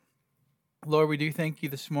Lord, we do thank you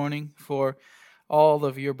this morning for all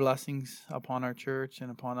of your blessings upon our church and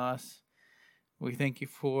upon us. We thank you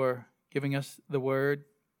for giving us the word.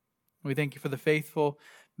 We thank you for the faithful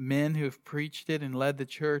men who have preached it and led the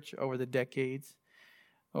church over the decades.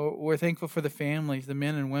 We're thankful for the families, the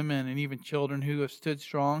men and women, and even children who have stood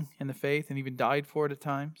strong in the faith and even died for it at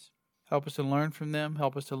times. Help us to learn from them.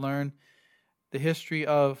 Help us to learn the history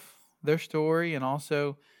of their story and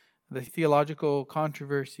also the theological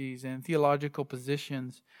controversies and theological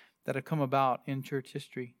positions that have come about in church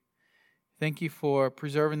history. Thank you for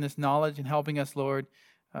preserving this knowledge and helping us, Lord,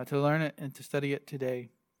 to learn it and to study it today.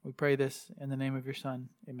 We pray this in the name of your Son.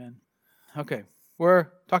 Amen. Okay, we're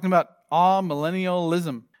talking about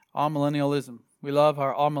amillennialism. Amillennialism. We love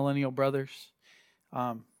our amillennial brothers.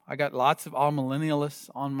 I got lots of amillennialists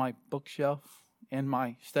on my bookshelf in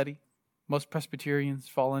my study. Most Presbyterians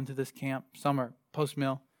fall into this camp. Some are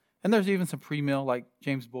post-mill. And there's even some pre-mill, like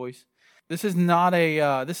James Boyce. This is not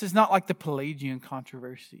like the Pelagian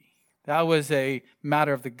controversy. That was a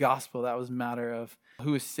matter of the gospel. That was a matter of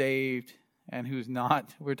who is saved and who's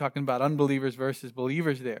not. We're talking about unbelievers versus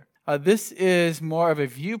believers there. This is more of a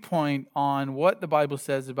viewpoint on what the Bible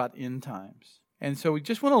says about end times. And so we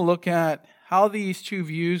just want to look at how these two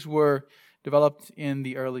views were developed in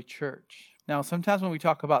the early church. Now, sometimes when we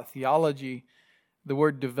talk about theology, the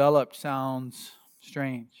word developed sounds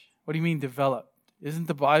strange. What do you mean developed? Isn't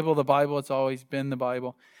the Bible the Bible? It's always been the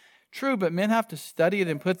Bible. True, but men have to study it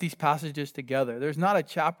and put these passages together. There's not a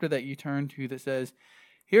chapter that you turn to that says,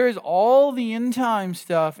 here is all the end time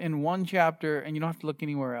stuff in one chapter and you don't have to look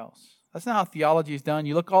anywhere else. That's not how theology is done.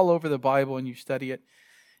 You look all over the Bible and you study it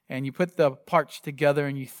and you put the parts together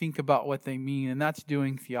and you think about what they mean, and that's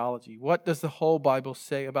doing theology. What does the whole Bible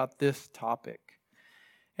say about this topic?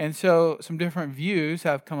 And so some different views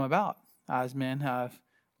have come about as men have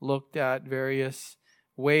looked at various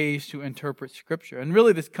ways to interpret Scripture. And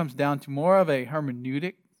really this comes down to more of a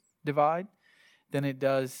hermeneutic divide than it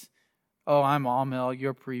does, oh, I'm all-mill,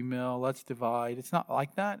 you're pre-mill, let's divide. It's not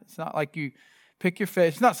like that. It's not like you pick your favorite.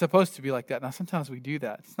 It's not supposed to be like that. Now, sometimes we do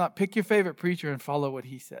that. It's not pick your favorite preacher and follow what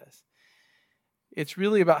he says. It's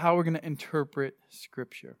really about how we're going to interpret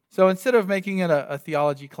Scripture. So instead of making it a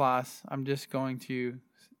theology class, I'm just going to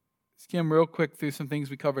skim real quick through some things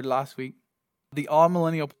we covered last week. The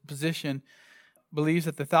all-millennial position believes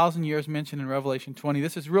that the 1,000 years mentioned in Revelation 20,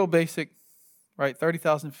 this is real basic, right?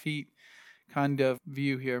 30,000 feet kind of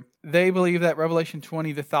view here. They believe that Revelation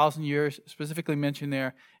 20, the 1,000 years specifically mentioned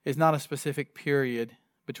there, is not a specific period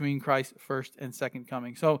between Christ's first and second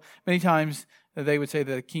coming. So many times they would say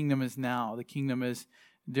that the kingdom is now. The kingdom is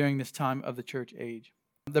during this time of the church age.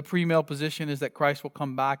 The pre-mill position is that Christ will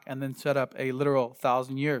come back and then set up a literal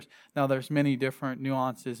 1,000 years. Now there's many different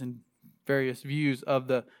nuances and various views of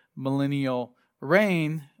the millennial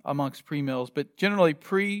reign amongst pre-mills, but generally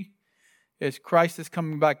pre is Christ is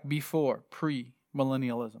coming back before,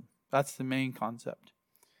 pre-millennialism. That's the main concept.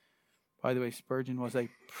 By the way, Spurgeon was a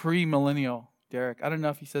pre-millennial, Derek. I don't know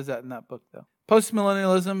if he says that in that book, though.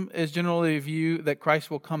 Post-millennialism is generally a view that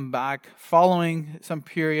Christ will come back following some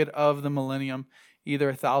period of the millennium, either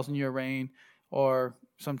a 1,000-year reign, or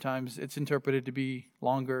sometimes it's interpreted to be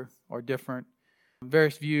longer or different.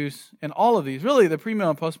 Various views, and all of these, really the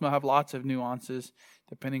pre-mill and post-mill have lots of nuances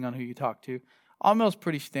depending on who you talk to. All-mill is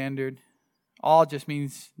pretty standard. All just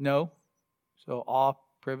means no. So all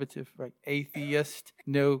privative, right? Atheist,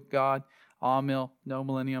 no God. All-mill, no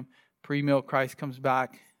millennium. Pre-mill, Christ comes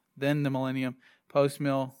back, then the millennium.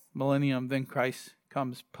 Post-mill, millennium, then Christ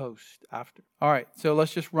comes post after. All right, so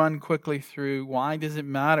let's just run quickly through why does it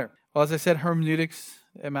matter? Well, as I said, hermeneutics,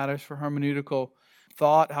 it matters for hermeneutical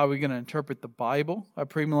thought. How are we going to interpret the Bible? Our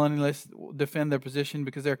premillennialists defend their position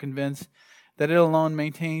because they're convinced that it alone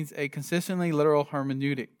maintains a consistently literal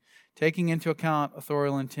hermeneutic, taking into account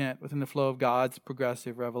authorial intent within the flow of God's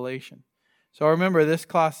progressive revelation. So remember, this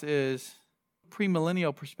class is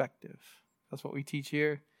premillennial perspective. That's what we teach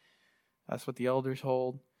here. That's what the elders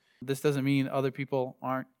hold. This doesn't mean other people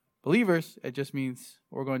aren't believers. It just means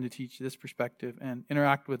we're going to teach this perspective and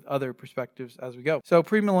interact with other perspectives as we go. So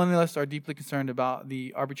premillennialists are deeply concerned about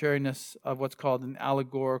the arbitrariness of what's called an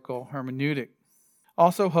allegorical hermeneutic.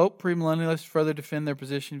 Also, hope premillennialists further defend their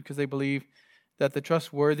position because they believe that the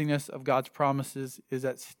trustworthiness of God's promises is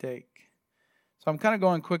at stake. So I'm kind of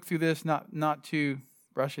going quick through this, not to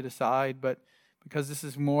brush it aside, but because this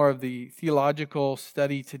is more of the theological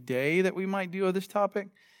study today that we might do of this topic.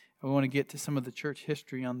 I want to get to some of the church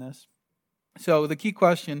history on this. So the key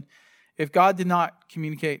question, if God did not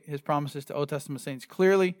communicate his promises to Old Testament saints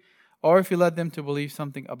clearly, or if he led them to believe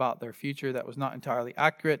something about their future that was not entirely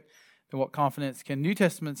accurate, then what confidence can New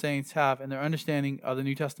Testament saints have in their understanding of the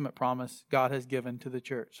New Testament promise God has given to the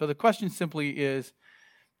church? So the question simply is,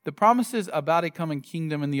 the promises about a coming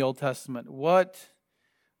kingdom in the Old Testament, what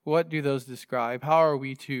do those describe? How are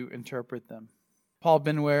we to interpret them? Paul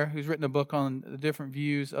Benware, who's written a book on the different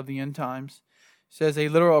views of the end times, says a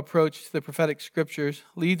literal approach to the prophetic scriptures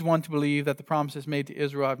leads one to believe that the promises made to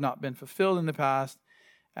Israel have not been fulfilled in the past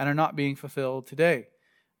and are not being fulfilled today.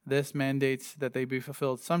 This mandates that they be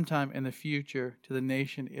fulfilled sometime in the future to the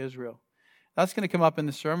nation Israel. That's going to come up in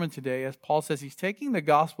the sermon today, as Paul says he's taking the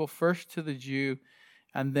gospel first to the Jew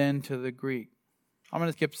and then to the Greek. I'm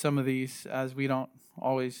going to skip some of these, as we don't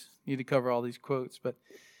always need to cover all these quotes.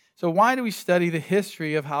 So why do we study the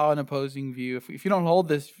history of how an opposing view, if you don't hold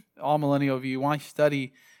this all-millennial view, why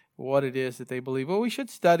study what it is that they believe? Well, we should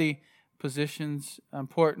study positions,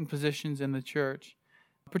 important positions in the church,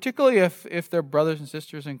 particularly if they're brothers and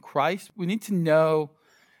sisters in Christ. We need to know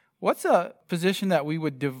what's a position that we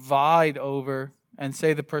would divide over and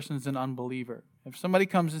say the person's an unbeliever. If somebody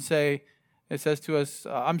comes and says to us,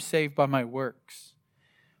 I'm saved by my works,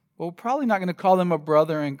 well, we're probably not going to call them a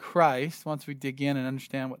brother in Christ once we dig in and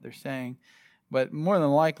understand what they're saying. But more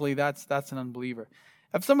than likely, that's an unbeliever.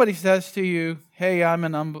 If somebody says to you, "Hey, I'm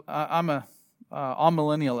a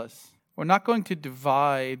amillennialist," we're not going to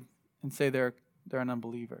divide and say they're an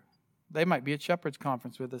unbeliever. They might be at Shepherd's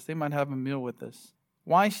Conference with us. They might have a meal with us.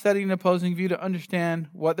 Why study an opposing view? To understand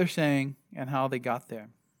what they're saying and how they got there.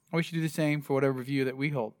 We should do the same for whatever view that we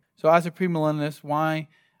hold. So as a premillennialist,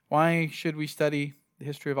 why should we study the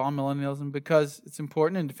history of amillennialism? Because it's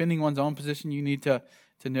important in defending one's own position. You need to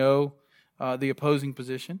know the opposing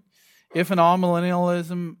position. If an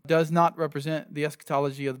amillennialism does not represent the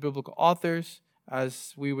eschatology of the biblical authors,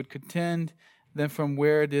 as we would contend, then from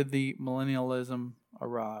where did the millennialism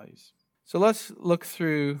arise? So let's look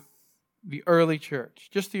through the early church,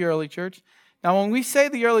 just the early church. Now, when we say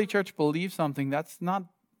the early church believed something, that's not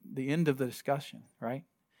the end of the discussion, right?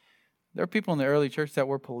 There are people in the early church that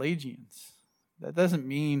were Pelagians. That doesn't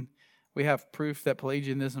mean we have proof that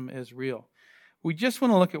Pelagianism is real. We just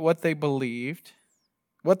want to look at what they believed.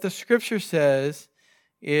 What the Scripture says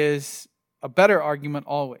is a better argument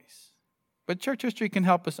always. But church history can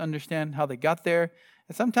help us understand how they got there.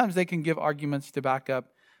 And sometimes they can give arguments to back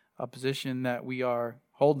up a position that we are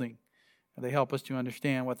holding. They help us to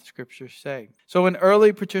understand what the Scriptures say. So in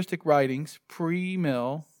early patristic writings,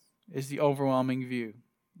 pre-mill is the overwhelming view.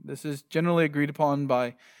 This is generally agreed upon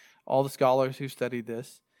by all the scholars who studied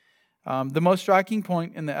this. The most striking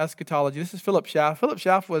point in the eschatology, this is Philip Schaff. Philip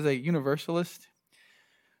Schaff was a universalist.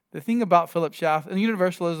 The thing about Philip Schaff, and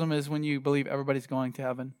universalism is when you believe everybody's going to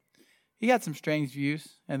heaven. He had some strange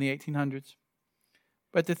views in the 1800s.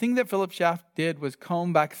 But the thing that Philip Schaff did was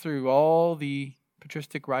comb back through all the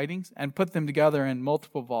patristic writings and put them together in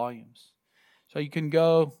multiple volumes. So you can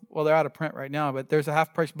go, well, they're out of print right now, but there's a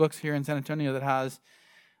half-price books here in San Antonio that has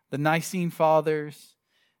the Nicene Fathers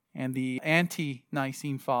and the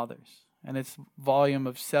anti-Nicene Fathers. And it's a volume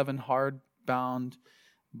of 7 hardbound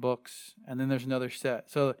books. And then there's another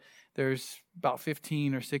set. So there's about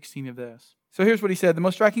 15 or 16 of this. So here's what he said. The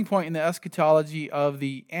most striking point in the eschatology of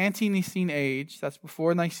the ante-Nicene age, that's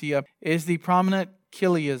before Nicaea, is the prominent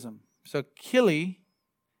Chiliism. So Chili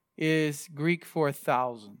is Greek for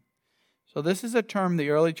 1,000. So this is a term the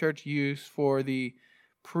early church used for the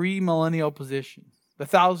premillennial position, the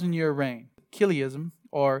 1,000-year reign. Chiliism,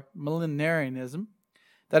 or millenarianism,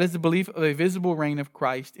 that is the belief of a visible reign of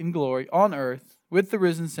Christ in glory on earth with the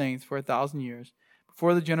risen saints for 1,000 years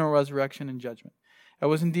before the general resurrection and judgment. It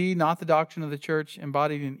was indeed not the doctrine of the church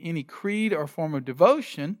embodied in any creed or form of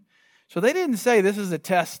devotion. So they didn't say this is a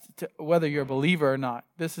test to whether you're a believer or not.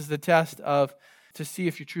 This is the test to see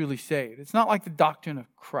if you're truly saved. It's not like the doctrine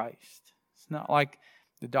of Christ. It's not like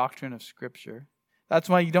the doctrine of Scripture. That's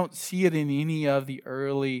why you don't see it in any of the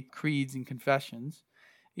early creeds and confessions.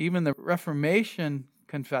 Even the Reformation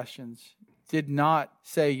confessions did not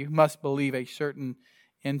say you must believe a certain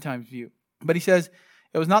end times view. But he says,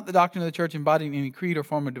 it was not the doctrine of the church embodying any creed or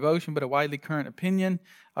form of devotion, but a widely current opinion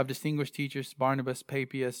of distinguished teachers, Barnabas,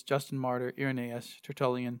 Papias, Justin Martyr, Irenaeus,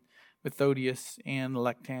 Tertullian, Methodius, and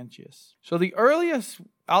Lactantius. So the earliest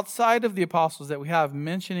outside of the apostles that we have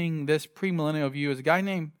mentioning this premillennial view is a guy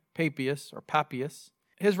named Papias or Papias.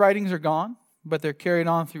 His writings are gone, but they're carried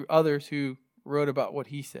on through others who wrote about what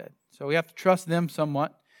he said. So we have to trust them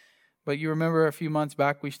somewhat. But you remember a few months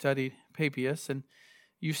back we studied Papias, and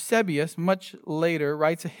Eusebius, much later,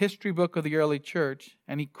 writes a history book of the early church,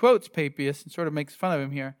 and he quotes Papias and sort of makes fun of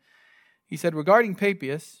him here. He said, regarding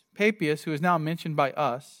Papias, who is now mentioned by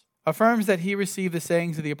us, affirms that he received the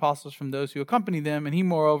sayings of the apostles from those who accompanied them, and he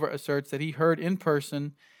moreover asserts that he heard in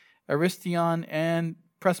person Aristion, and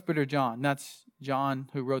Presbyter John. That's John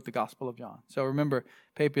who wrote the Gospel of John. So remember,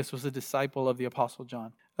 Papias was a disciple of the Apostle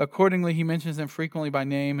John. Accordingly, he mentions them frequently by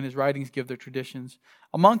name, and his writings give their traditions.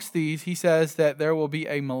 Amongst these, he says that there will be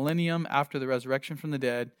a millennium after the resurrection from the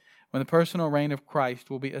dead, when the personal reign of Christ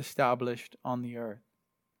will be established on the earth.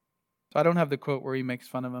 So I don't have the quote where he makes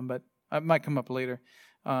fun of him, but it might come up later.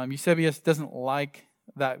 Eusebius doesn't like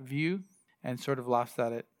that view and sort of laughs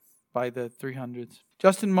at it by the 300s.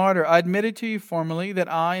 Justin Martyr, I admitted to you formerly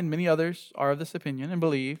that I and many others are of this opinion and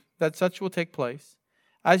believe that such will take place,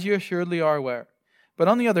 as you assuredly are aware. But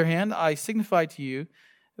on the other hand, I signify to you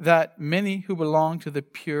that many who belong to the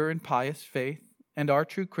pure and pious faith and are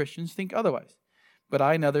true Christians think otherwise. But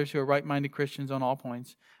I and others who are right-minded Christians on all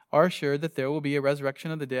points are assured that there will be a resurrection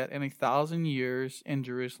of the dead and 1,000 years in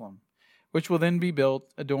Jerusalem, which will then be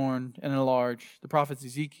built, adorned, and enlarged. The prophets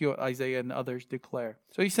Ezekiel, Isaiah, and others declare.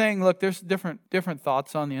 So he's saying, look, there's different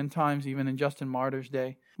thoughts on the end times, even in Justin Martyr's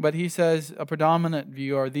day. But he says a predominant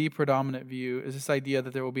view, or the predominant view, is this idea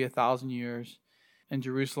that there will be 1,000 years, and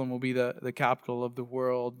Jerusalem will be the capital of the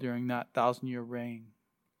world during that 1,000-year reign.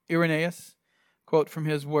 Irenaeus, quote from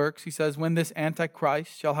his works, he says, when this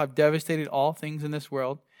Antichrist shall have devastated all things in this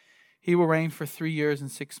world, he will reign for 3 years and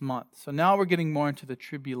 6 months. So now we're getting more into the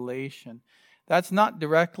tribulation. That's not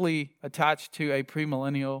directly attached to a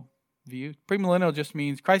premillennial view. Premillennial just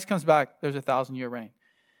means Christ comes back, there's a 1,000-year reign.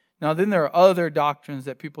 Now then there are other doctrines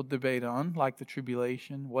that people debate on, like the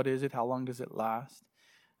tribulation. What is it? How long does it last?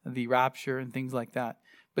 The rapture and things like that.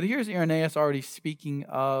 But here's Irenaeus already speaking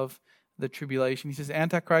of the tribulation. He says,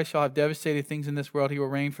 Antichrist shall have devastated things in this world. He will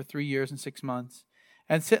reign for 3 years and 6 months.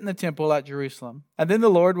 And sit in the temple at Jerusalem. And then the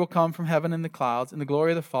Lord will come from heaven in the clouds in the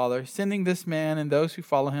glory of the Father, sending this man and those who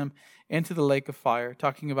follow him into the lake of fire,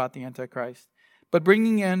 talking about the Antichrist, but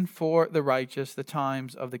bringing in for the righteous the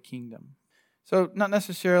times of the kingdom. So not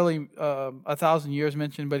necessarily 1,000 years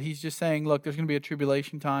mentioned, but he's just saying, look, there's going to be a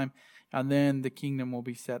tribulation time, and then the kingdom will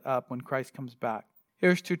be set up when Christ comes back.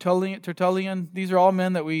 Here's Tertullian. These are all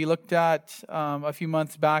men that we looked at a few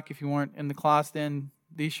months back. If you weren't in the class then,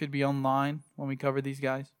 these should be online when we cover these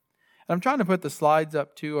guys. And I'm trying to put the slides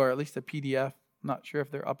up too, or at least a PDF. I'm not sure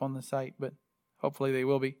if they're up on the site, but hopefully they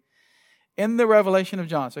will be. In the Revelation of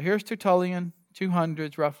John. So here's Tertullian,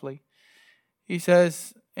 200s roughly. He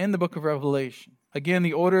says, in the book of Revelation, again,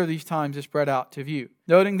 the order of these times is spread out to view.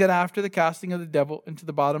 Noting that after the casting of the devil into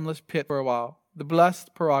the bottomless pit for a while, the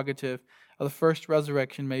blessed prerogative of the first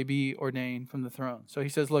resurrection may be ordained from the throne. So he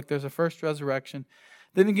says, look, there's a first resurrection.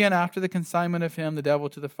 Then again, after the consignment of him, the devil,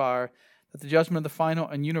 to the fire, that the judgment of the final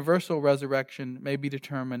and universal resurrection may be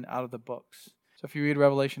determined out of the books. So if you read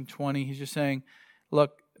Revelation 20, he's just saying,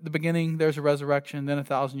 look, at the beginning, there's a resurrection, then a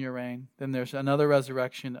 1,000-year reign. Then there's another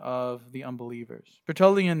resurrection of the unbelievers.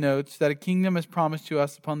 Tertullian notes that a kingdom is promised to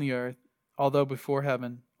us upon the earth, although before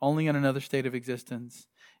heaven, only in another state of existence,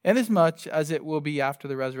 inasmuch as it will be after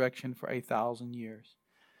the resurrection for 1,000 years.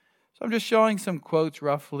 So I'm just showing some quotes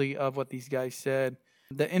roughly of what these guys said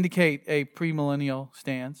that indicate a premillennial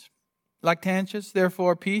stance. Lactantius,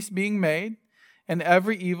 therefore, peace being made, and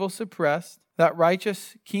every evil suppressed, that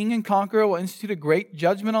righteous king and conqueror will institute a great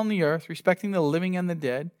judgment on the earth, respecting the living and the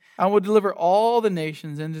dead, and will deliver all the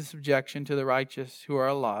nations into subjection to the righteous who are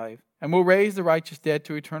alive, and will raise the righteous dead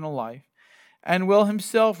to eternal life, and will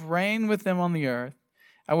himself reign with them on the earth,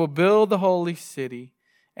 and will build the holy city,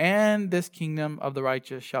 and this kingdom of the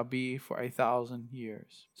righteous shall be for 1,000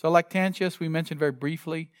 years. So Lactantius, we mentioned very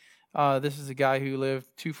briefly. This is a guy who lived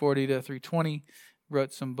 240 to 320,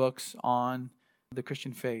 wrote some books on the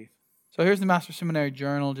Christian faith. So here's the Master Seminary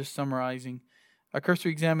Journal, just summarizing. A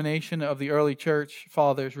cursory examination of the early church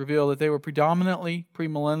fathers revealed that they were predominantly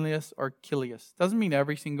premillennialists or Chilius. Doesn't mean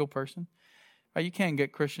every single person. You can't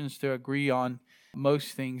get Christians to agree on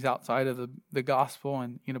most things outside of the gospel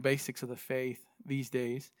and basics of the faith these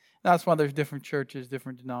days. That's why there's different churches,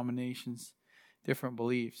 different denominations, different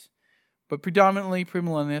beliefs. But predominantly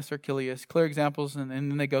premillennialists or Chilius, clear examples, and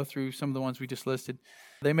then they go through some of the ones we just listed.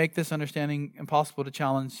 They make this understanding impossible to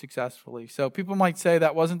challenge successfully. So people might say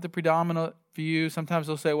that wasn't the predominant view. Sometimes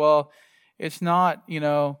they'll say, well, it's not,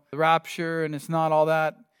 the rapture and it's not all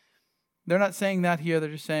that. They're not saying that here.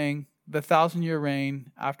 They're just saying the 1,000-year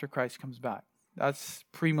reign after Christ comes back. That's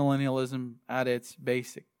premillennialism at its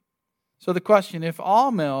basic. So the question, if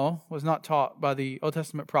all Mill was not taught by the Old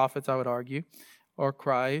Testament prophets, I would argue, or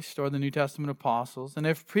Christ, or the New Testament apostles, and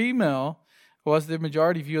if pre-Mill was the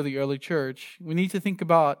majority view of the early church, we need to think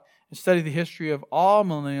about and study the history of all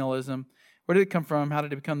millennialism. Where did it come from? How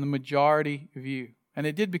did it become the majority view? And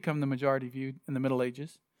it did become the majority view in the Middle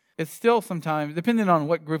Ages. It's still sometimes, depending on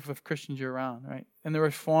what group of Christians you're around, right? In the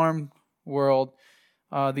Reformed world,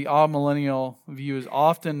 The amillennial view is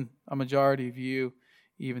often a majority view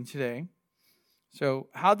even today. So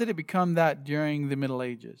how did it become that during the Middle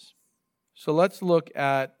Ages? So let's look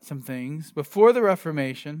at some things. Before the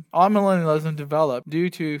Reformation, amillennialism developed due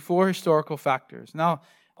to 4 historical factors. Now,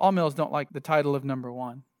 amills don't like the title of number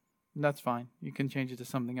 1. And that's fine. You can change it to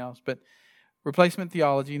something else. But replacement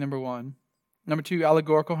theology, number 1. Number 2,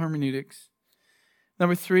 allegorical hermeneutics.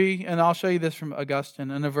 Number 3, and I'll show you this from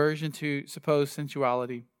Augustine, an aversion to supposed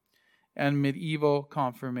sensuality and medieval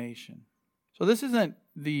confirmation. So this isn't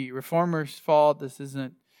the Reformers' fault. This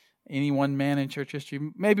isn't any one man in church history.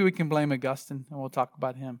 Maybe we can blame Augustine, and we'll talk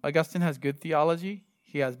about him. Augustine has good theology.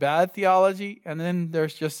 He has bad theology. And then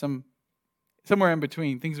there's just somewhere in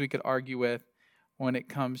between, things we could argue with when it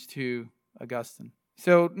comes to Augustine.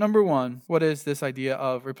 So number 1, what is this idea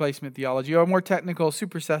of replacement theology, or more technical,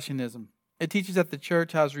 supersessionism? It teaches that the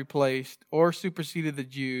church has replaced or superseded the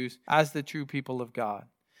Jews as the true people of God.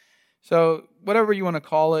 So whatever you want to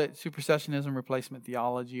call it, supersessionism, replacement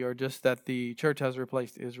theology, or just that the church has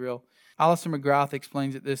replaced Israel. Alistair McGrath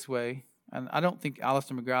explains it this way, and I don't think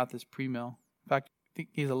Alistair McGrath is premill. In fact, I think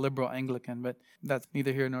he's a liberal Anglican, but that's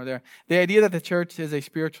neither here nor there. The idea that the church is a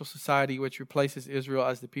spiritual society which replaces Israel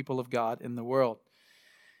as the people of God in the world.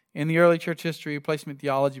 In the early church history, replacement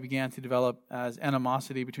theology began to develop as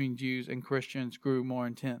animosity between Jews and Christians grew more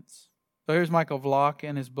intense. So here's Michael Vlock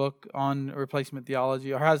in his book on replacement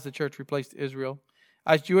theology, or Has the Church Replaced Israel?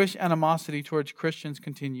 As Jewish animosity towards Christians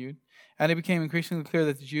continued, and it became increasingly clear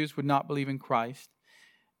that the Jews would not believe in Christ,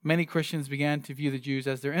 many Christians began to view the Jews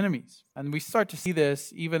as their enemies. And we start to see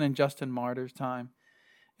this even in Justin Martyr's time.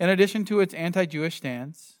 In addition to its anti-Jewish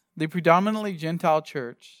stance, the predominantly Gentile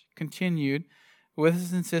church continued with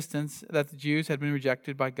its insistence that the Jews had been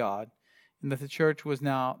rejected by God and that the church was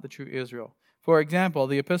now the true Israel. For example,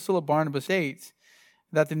 the Epistle of Barnabas states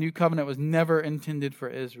that the new covenant was never intended for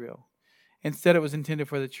Israel. Instead, it was intended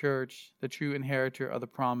for the church, the true inheritor of the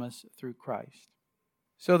promise through Christ.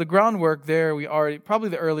 So the groundwork there, probably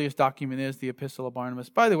the earliest document is the Epistle of Barnabas.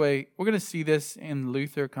 By the way, we're going to see this in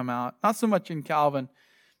Luther come out. Not so much in Calvin,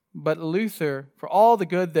 but Luther, for all the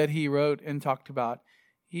good that he wrote and talked about,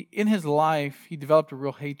 in his life, he developed a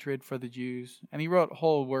real hatred for the Jews, and he wrote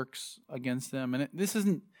whole works against them. And this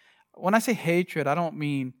isn't, when I say hatred, I don't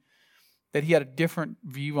mean that he had a different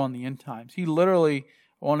view on the end times. He literally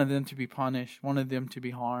wanted them to be punished, wanted them to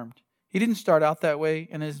be harmed. He didn't start out that way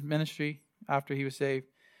in his ministry after he was saved,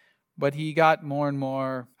 but he got more and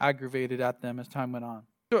more aggravated at them as time went on.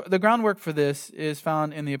 So the groundwork for this is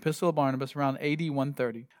found in the Epistle of Barnabas around AD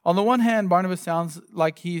 130. On the one hand, Barnabas sounds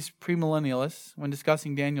like he's premillennialist when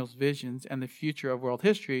discussing Daniel's visions and the future of world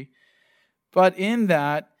history, but in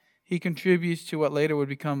that, he contributes to what later would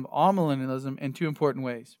become amillennialism in 2 important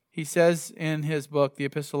ways. He says in his book, The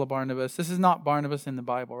Epistle of Barnabas, this is not Barnabas in the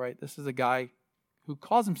Bible, right? This is a guy who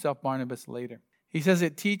calls himself Barnabas later. He says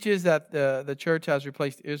it teaches that the church has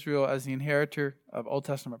replaced Israel as the inheritor of Old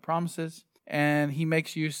Testament promises, and he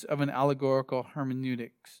makes use of an allegorical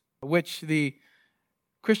hermeneutics, which the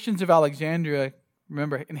Christians of Alexandria,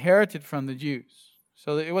 remember, inherited from the Jews.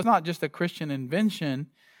 So it was not just a Christian invention,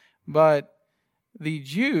 but the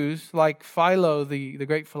Jews, like Philo, the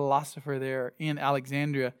great philosopher there in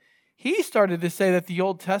Alexandria, he started to say that the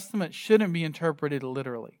Old Testament shouldn't be interpreted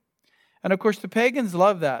literally. And of course, the pagans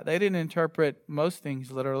loved that. They didn't interpret most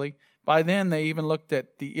things literally. By then, they even looked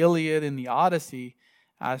at the Iliad and the Odyssey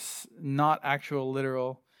as not actual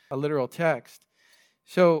literal text.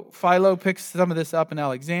 So Philo picks some of this up in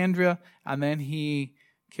Alexandria, and then he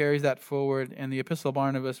carries that forward, and the Epistle of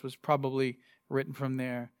Barnabas was probably written from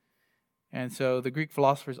there. And so the Greek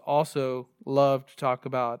philosophers also loved to talk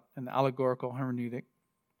about an allegorical hermeneutic.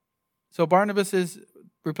 So Barnabas's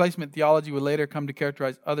replacement theology would later come to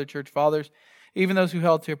characterize other church fathers, even those who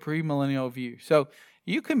held to a premillennial view. So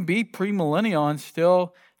you can be premillennial and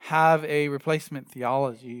still have a replacement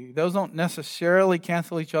theology. Those don't necessarily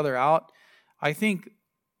cancel each other out. I think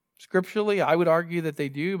scripturally, I would argue that they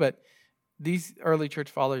do, but these early church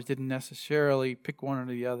fathers didn't necessarily pick one or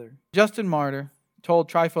the other. Justin Martyr told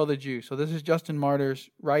Trypho the Jew. So this is Justin Martyr's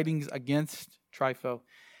writings against Trypho.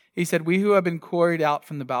 He said, "We who have been quarried out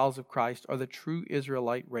from the bowels of Christ are the true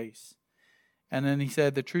Israelite race." And then he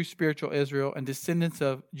said, "The true spiritual Israel and descendants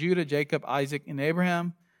of Judah, Jacob, Isaac, and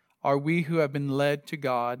Abraham are we who have been led to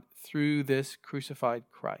God through this crucified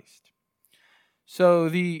Christ." So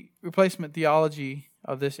the replacement theology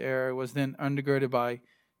of this era was then undergirded by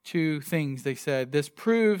 2 things. They said, this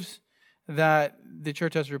proves that the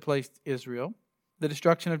church has replaced Israel. The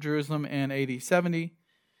destruction of Jerusalem in AD 70,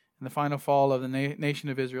 and the final fall of the nation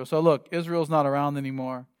of Israel. So look, Israel's not around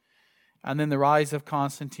anymore. And then the rise of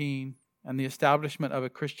Constantine, and the establishment of a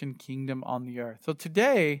Christian kingdom on the earth. So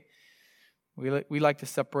today, we like to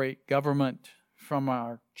separate government from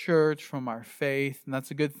our church, from our faith, and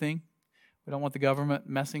that's a good thing. We don't want the government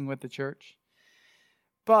messing with the church.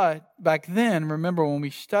 But back then, remember when we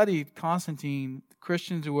studied Constantine,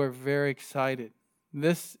 Christians were very excited.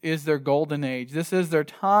 This is their golden age. This is their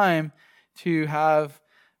time to have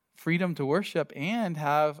freedom to worship and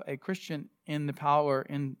have a Christian in the power,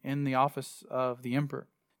 in the office of the emperor.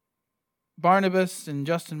 Barnabas and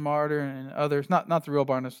Justin Martyr and others, not the real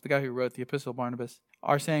Barnabas, the guy who wrote the Epistle Barnabas,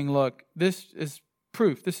 are saying, look, this is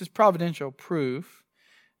proof, this is providential proof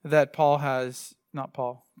that Paul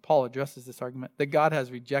addresses this argument, that God has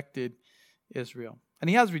rejected Israel. And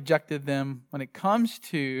he has rejected them when it comes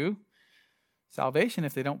to salvation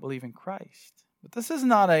if they don't believe in Christ. But this is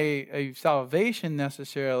not a salvation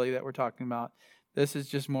necessarily that we're talking about. This is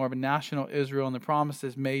just more of a national Israel and the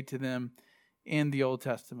promises made to them in the Old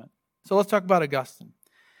Testament. So let's talk about Augustine.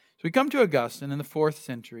 So we come to Augustine in the 4th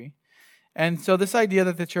century. And so this idea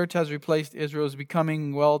that the church has replaced Israel is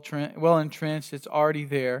becoming well entrenched. It's already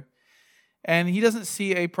there. And he doesn't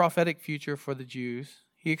see a prophetic future for the Jews.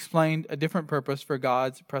 He explained a different purpose for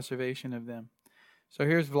God's preservation of them. So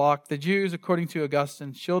here's Vlock. The Jews, according to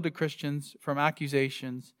Augustine, shielded Christians from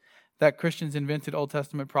accusations that Christians invented Old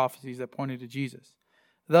Testament prophecies that pointed to Jesus.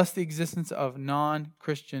 Thus, the existence of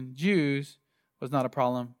non-Christian Jews was not a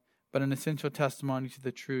problem, but an essential testimony to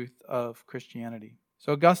the truth of Christianity.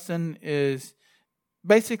 So Augustine is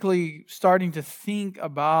basically starting to think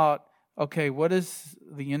about, okay, what does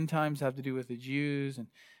the end times have to do with the Jews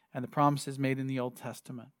and the promises made in the Old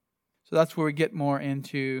Testament? So that's where we get more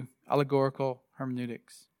into allegorical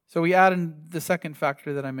hermeneutics. So we add in the second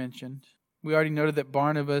factor that I mentioned. We already noted that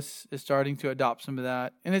Barnabas is starting to adopt some of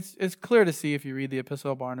that. And it's clear to see if you read the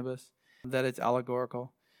Epistle of Barnabas that it's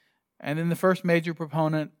allegorical. And then the first major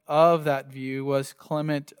proponent of that view was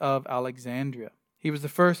Clement of Alexandria. He was the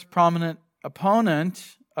first prominent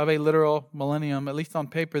opponent of a literal millennium, at least on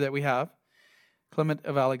paper that we have. Clement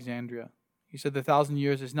of Alexandria. He said the 1,000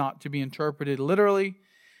 years is not to be interpreted literally.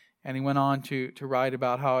 And he went on to write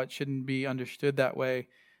about how it shouldn't be understood that way,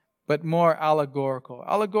 but more allegorical.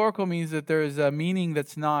 Allegorical means that there is a meaning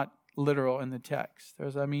that's not literal in the text.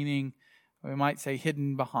 There's a meaning, we might say,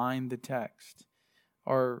 hidden behind the text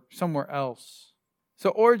or somewhere else.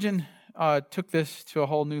 So Origen took this to a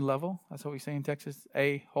whole new level. That's what we say in Texas,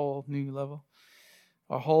 a whole new level,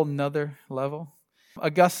 a whole nother level.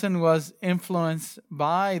 Augustine was influenced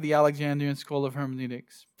by the Alexandrian school of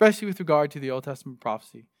hermeneutics, especially with regard to the Old Testament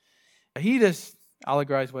prophecy. He just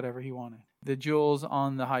allegorized whatever he wanted. The jewels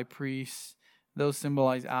on the high priest, those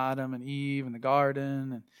symbolize Adam and Eve and the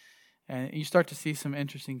garden. And you start to see some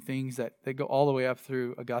interesting things that they go all the way up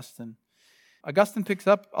through Augustine. Augustine picks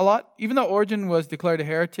up a lot. Even though Origen was declared a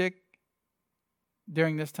heretic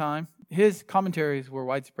during this time, his commentaries were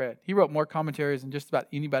widespread. He wrote more commentaries than just about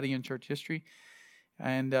anybody in church history.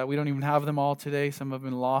 And we don't even have them all today. Some have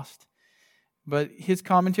been lost. But his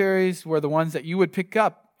commentaries were the ones that you would pick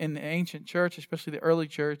up in the ancient church, especially the early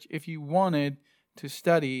church, if you wanted to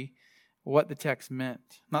study what the text meant.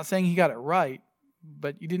 I'm not saying he got it right,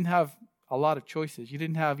 but you didn't have a lot of choices. You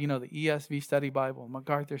didn't have, the ESV Study Bible,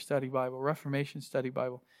 MacArthur Study Bible, Reformation Study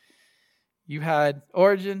Bible. You had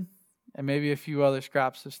Origen and maybe a few other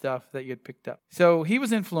scraps of stuff that you had picked up. So he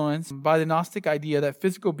was influenced by the Gnostic idea that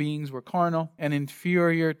physical beings were carnal and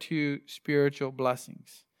inferior to spiritual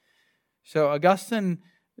blessings. So Augustine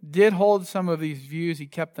did hold some of these views. He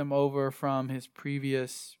kept them over from his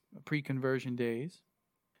previous pre-conversion days.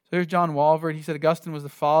 So there's John Walvoord. He said Augustine was the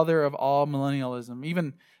father of all millennialism.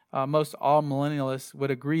 Even most all millennialists would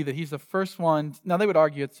agree that he's the first one. Now, they would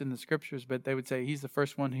argue it's in the scriptures, but they would say he's the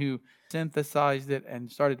first one who synthesized it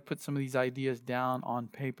and started to put some of these ideas down on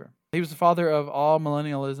paper. He was the father of all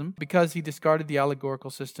millennialism because he discarded the allegorical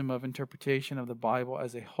system of interpretation of the Bible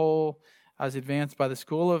as a whole, as advanced by the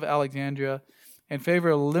school of Alexandria, in favor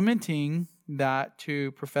of limiting that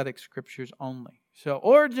to prophetic scriptures only. So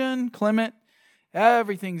Origen, Clement,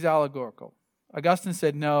 everything's allegorical. Augustine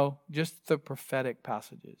said no, just the prophetic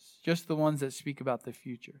passages, just the ones that speak about the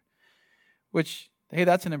future. Which, hey,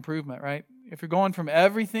 that's an improvement, right? If you're going from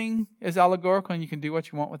everything is allegorical and you can do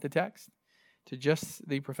what you want with the text to just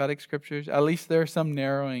the prophetic scriptures, at least there's some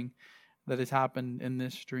narrowing that has happened in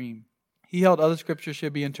this stream. He held other scriptures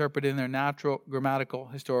should be interpreted in their natural, grammatical,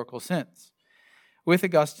 historical sense. With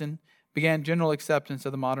Augustine began general acceptance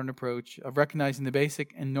of the modern approach of recognizing the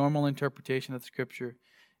basic and normal interpretation of the Scripture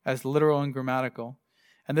as literal and grammatical.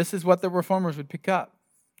 And this is what the Reformers would pick up.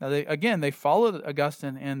 Now, they followed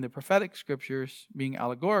Augustine in the prophetic Scriptures being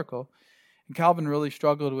allegorical, and Calvin really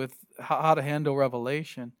struggled with how to handle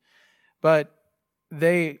revelation. But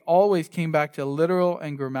they always came back to literal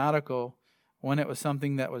and grammatical when it was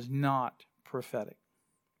something that was not prophetic.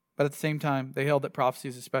 But at the same time, they held that prophecy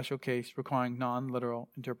is a special case requiring non-literal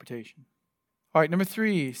interpretation. All right, number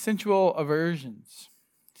 3, sensual aversions.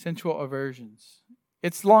 Sensual aversions.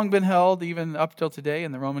 It's long been held, even up till today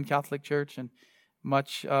in the Roman Catholic Church and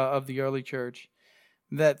much of the early church,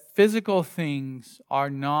 that physical things are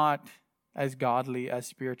not as godly as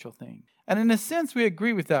spiritual things. And in a sense, we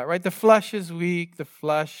agree with that, right? The flesh is weak, the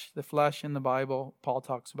flesh in the Bible, Paul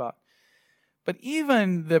talks about. But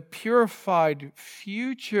even the purified,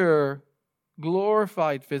 future,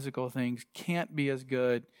 glorified physical things can't be as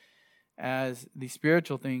good as the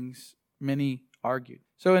spiritual things many argued.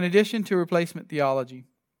 So in addition to replacement theology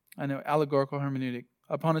and allegorical hermeneutic,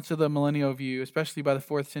 opponents of the millennial view, especially by the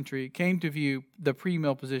 4th century, came to view the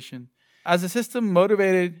pre-mill position as a system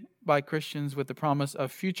motivated by Christians with the promise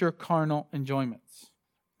of future carnal enjoyments.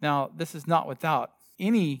 Now, this is not without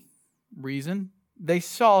any reason. They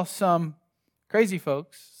saw some crazy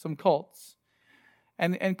folks, some cults,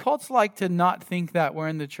 and cults like to not think that we're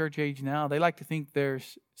in the church age now. They like to think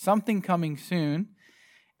there's something coming soon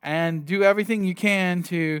and do everything you can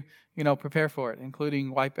to, prepare for it,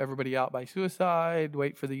 including wipe everybody out by suicide,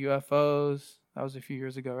 wait for the UFOs. That was a few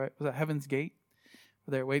years ago, right? Was that Heaven's Gate?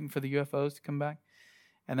 Where they were waiting for the UFOs to come back?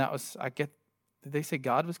 And that was, did they say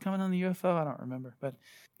God was coming on the UFO? I don't remember. But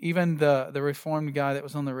even the reformed guy that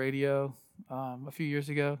was on the radio a few years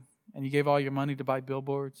ago, and you gave all your money to buy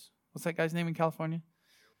billboards. What's that guy's name in California?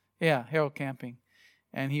 Yeah, Harold Camping.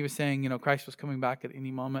 And he was saying, Christ was coming back at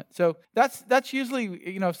any moment. So that's usually,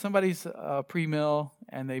 if somebody's pre-mill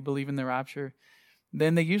and they believe in the rapture,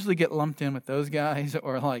 then they usually get lumped in with those guys,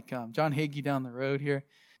 or like John Hagee down the road here.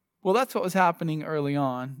 Well, that's what was happening early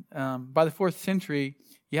on. By the 4th century,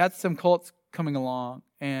 you had some cults coming along,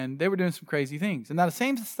 and they were doing some crazy things. And now the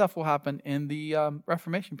same stuff will happen in the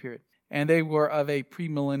Reformation period. And they were of a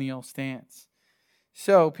premillennial stance.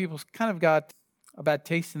 So people kind of got a bad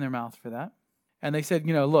taste in their mouth for that. And they said,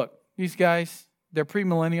 look, these guys, they're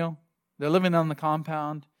premillennial. They're living on the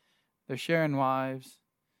compound. They're sharing wives.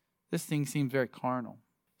 This thing seems very carnal.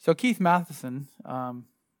 So Keith Matheson, I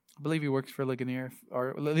believe he works for Ligonier, or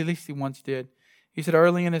at least he once did. He said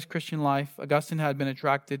early in his Christian life, Augustine had been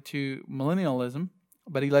attracted to millennialism,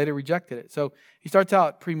 but he later rejected it. So he starts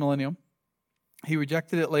out premillennial. He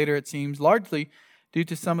rejected it later, it seems, largely due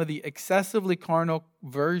to some of the excessively carnal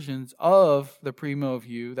versions of the premill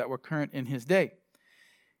view that were current in his day.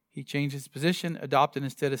 He changed his position, adopted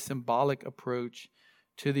instead a symbolic approach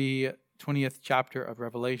to the 20th chapter of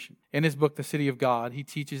Revelation. In his book, The City of God, he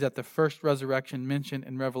teaches that the first resurrection mentioned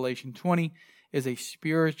in Revelation 20 is a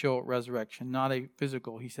spiritual resurrection, not a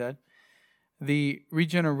physical, he said. The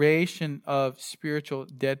regeneration of spiritual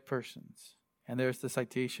dead persons. And there's the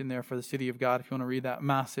citation there for The City of God if you want to read that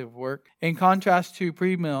massive work. In contrast to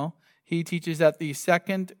pre-mill, he teaches that the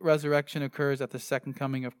second resurrection occurs at the second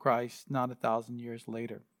coming of Christ, not 1,000 years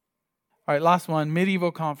later. All right, last one,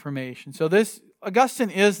 medieval confirmation. So Augustine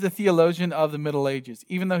is the theologian of the Middle Ages.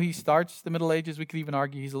 Even though he starts the Middle Ages, we could even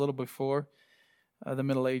argue he's a little before the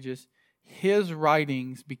Middle Ages. His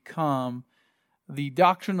writings become the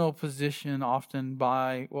doctrinal position often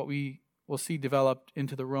by what we will see developed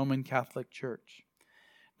into the Roman Catholic Church.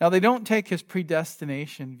 Now, they don't take his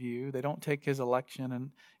predestination view. They don't take his election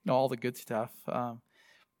and all the good stuff.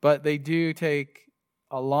 But they do take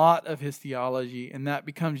a lot of his theology, and that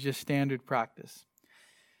becomes just standard practice.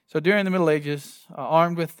 So during the Middle Ages,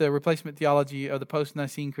 armed with the replacement theology of the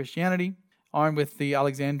post-Nicene Christianity, armed with the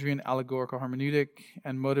Alexandrian allegorical hermeneutic,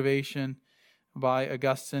 and motivation by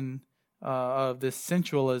Augustine of this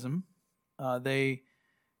sensualism, they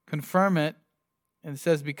confirm it, and it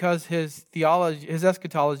says because his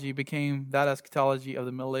eschatology became that eschatology of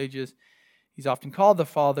the Middle Ages, he's often called the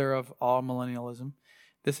father of all millennialism.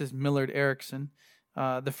 This is Millard Erickson.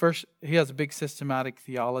 He has a big systematic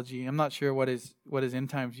theology. I'm not sure what his end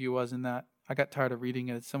time view was in that. I got tired of reading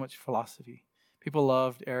it. It's so much philosophy. People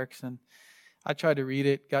loved Erickson. I tried to read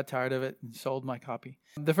it, got tired of it, and sold my copy.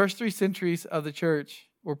 The first 3 centuries of the church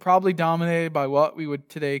were probably dominated by what we would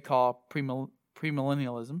today call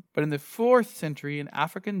premillennialism. But in the 4th century, an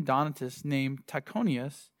African Donatist named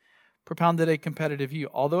Tychonius propounded a competitive view.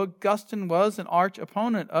 Although Augustine was an arch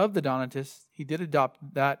opponent of the Donatists, he did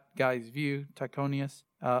adopt that guy's view, Tychonius,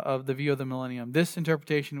 of the view of the millennium. This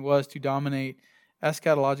interpretation was to dominate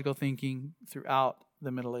eschatological thinking throughout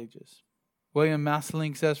the Middle Ages. William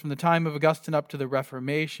Massillink says, from the time of Augustine up to the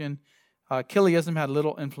Reformation, Chiliasm had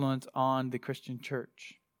little influence on the Christian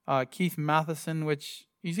church. Keith Matheson, which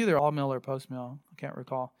he's either all-mill or post-mill, I can't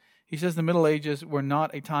recall. He says the Middle Ages were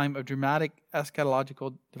not a time of dramatic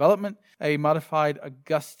eschatological development, a modified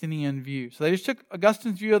Augustinian view. So they just took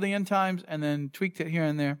Augustine's view of the end times and then tweaked it here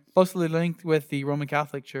and there, closely linked with the Roman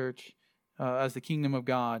Catholic Church as the kingdom of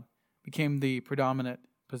God became the predominant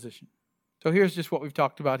position. So here's just what we've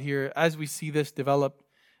talked about here. As we see this develop,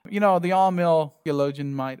 the all-mill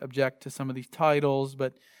theologian might object to some of these titles,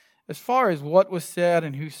 but as far as what was said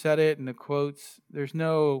and who said it and the quotes, there's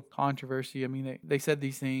no controversy. I mean, they said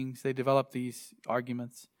these things. They developed these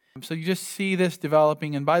arguments. So you just see this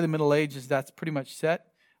developing, and by the Middle Ages, that's pretty much set.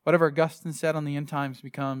 Whatever Augustine said on the end times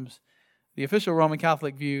becomes the official Roman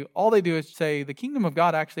Catholic view. All they do is say the kingdom of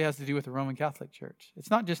God actually has to do with the Roman Catholic Church.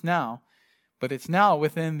 It's not just now, but it's now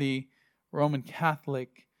within the Roman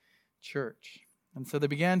Catholic Church. And so they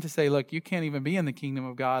began to say, look, you can't even be in the kingdom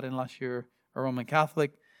of God unless you're a Roman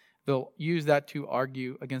Catholic. They'll use that to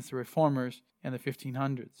argue against the Reformers in the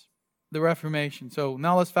 1500s. The Reformation. So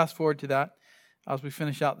now let's fast forward to that as we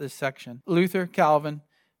finish out this section. Luther, Calvin,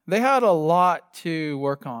 they had a lot to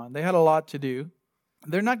work on. They had a lot to do.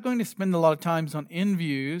 They're not going to spend a lot of time on in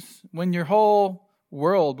views when your whole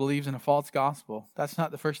world believes in a false gospel. That's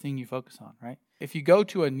not the first thing you focus on, right? If you go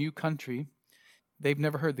to a new country, they've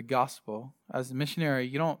never heard the gospel. As a missionary,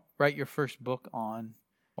 you don't write your first book on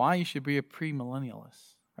why you should be a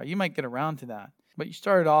premillennialist. Right? You might get around to that. But you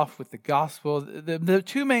started off with the gospel. The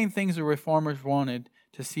two main things the Reformers wanted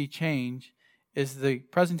to see change is the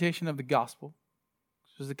presentation of the gospel,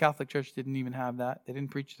 because the Catholic Church didn't even have that. They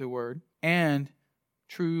didn't preach the word. And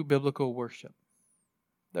true biblical worship.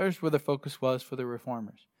 There's where the focus was for the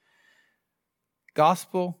Reformers.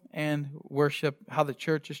 Gospel and worship, how the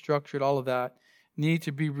church is structured, all of that, needed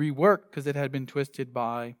to be reworked because it had been twisted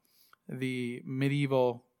by the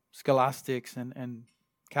medieval scholastics and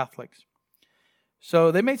Catholics.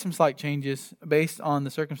 So they made some slight changes based on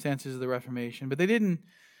the circumstances of the Reformation, but they didn't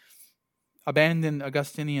abandon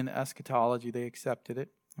Augustinian eschatology. They accepted it,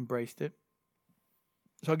 embraced it.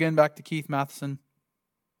 So again, back to Keith Matheson.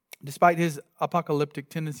 Despite his apocalyptic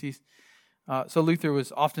tendencies, so Luther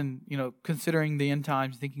was often, considering the end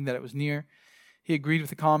times, thinking that it was near. He agreed with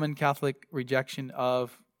the common Catholic rejection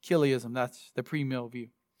of Chiliasm. That's the pre-mill view.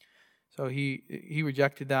 So he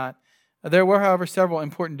rejected that. There were, however, several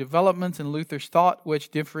important developments in Luther's thought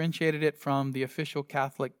which differentiated it from the official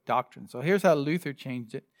Catholic doctrine. So here's how Luther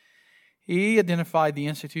changed it. He identified the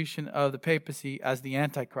institution of the papacy as the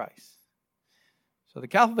Antichrist. So the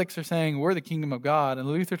Catholics are saying, we're the kingdom of God, and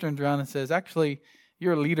Luther turns around and says, actually,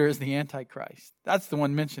 your leader is the Antichrist. That's the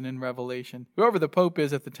one mentioned in Revelation. Whoever the Pope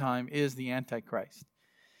is at the time is the Antichrist.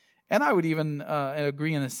 And I would even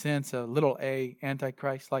agree in a sense, a little a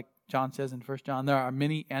Antichrist, like John says in 1 John, there are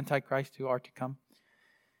many Antichrists who are to come.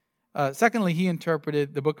 Secondly, he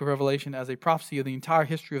interpreted the book of Revelation as a prophecy of the entire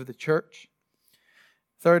history of the church.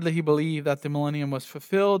 Thirdly, he believed that the millennium was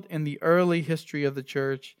fulfilled in the early history of the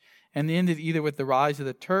church and ended either with the rise of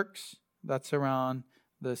the Turks, that's around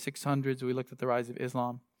the 600s, we looked at the rise of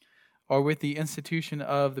Islam, or with the institution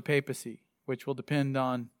of the papacy, which will depend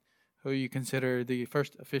on who you consider the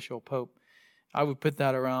first official pope. I would put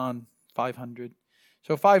that around 500.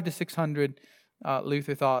 So 500 to 600,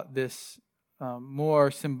 Luther thought this more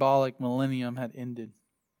symbolic millennium had ended.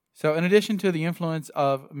 So in addition to the influence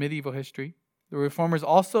of medieval history, the Reformers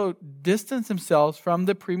also distanced themselves from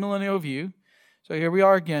the premillennial view. So here we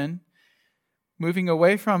are again, moving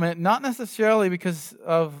away from it, not necessarily because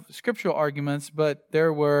of scriptural arguments, but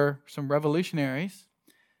there were some revolutionaries.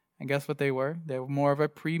 And guess what they were? They were more of a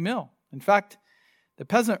pre-mill. In fact, the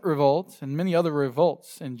peasant revolts and many other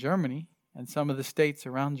revolts in Germany and some of the states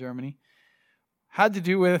around Germany had to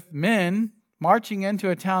do with men marching into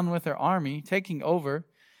a town with their army, taking over,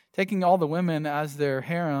 taking all the women as their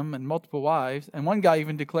harem and multiple wives. And one guy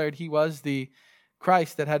even declared he was the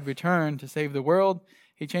Christ that had returned to save the world.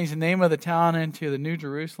 He changed the name of the town into the New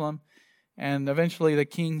Jerusalem. And eventually the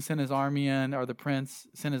king sent his army in, or the prince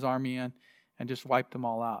sent his army in, and just wiped them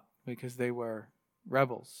all out because they were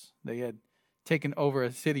rebels. They had taken over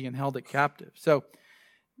a city and held it captive. So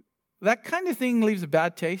that kind of thing leaves a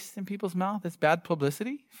bad taste in people's mouth. It's bad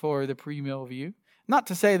publicity for the pre-mill view. Not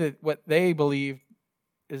to say that what they believe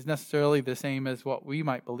is necessarily the same as what we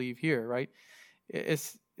might believe here, right?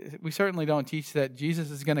 We certainly don't teach that Jesus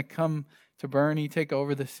is going to come to Burney, take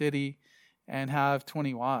over the city, and have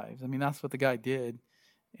 20 wives. I mean, that's what the guy did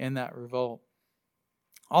in that revolt.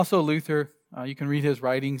 Also, Luther, you can read his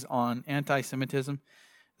writings on anti-Semitism.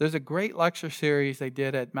 There's a great lecture series they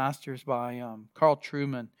did at Masters by Carl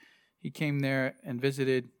Trueman. He came there and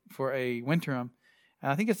visited for a winterim.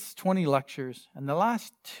 And I think it's 20 lectures. And the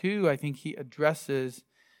last two, I think he addresses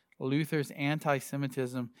Luther's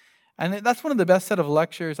anti-Semitism. And that's one of the best set of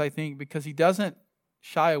lectures, I think, because he doesn't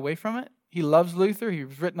shy away from it. He loves Luther.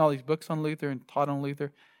 He's written all these books on Luther and taught on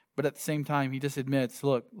Luther. But at the same time, he just admits,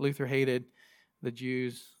 look, Luther hated the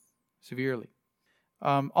Jews severely.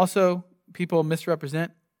 Also, people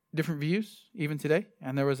misrepresent different views, even today.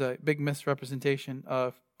 And there was a big misrepresentation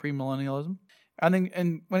of premillennialism.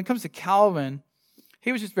 And when it comes to Calvin,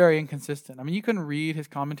 he was just very inconsistent. I mean, you can read his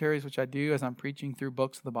commentaries, which I do as I'm preaching through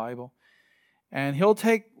books of the Bible. And he'll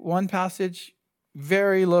take one passage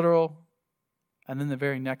very literal, and then the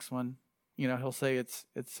very next one, he'll say it's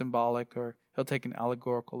symbolic, or he'll take an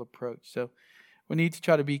allegorical approach. So we need to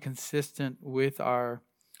try to be consistent with our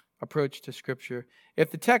approach to Scripture. If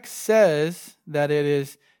the text says that it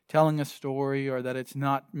is telling a story or that it's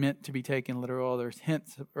not meant to be taken literal, there's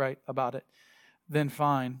hints right about it, then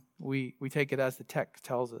fine, we take it as the text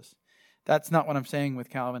tells us. That's not what I'm saying with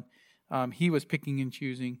Calvin. He was picking and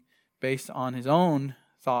choosing based on his own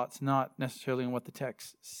thoughts, not necessarily on what the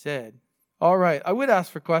text said. All right, I would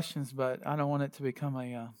ask for questions, but I don't want it to become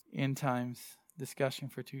a end times discussion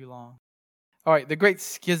for too long. All right, the Great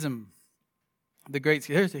Schism.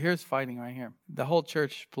 Here's fighting right here. The whole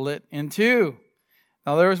church split in two.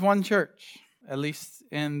 Now there was one church, at least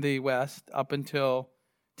in the West, up until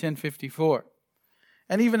 1054,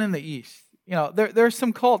 and even in the East. There's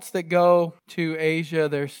some cults that go to Asia.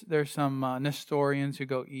 There's some Nestorians who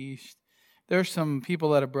go east. There's some people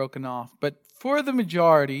that have broken off. But for the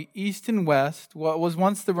majority, East and West, what was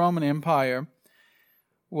once the Roman Empire,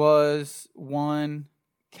 was one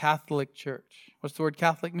Catholic church. What's the word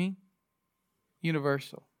Catholic mean?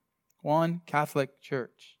 Universal. One Catholic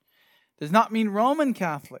church. Does not mean Roman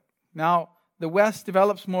Catholic. Now, the West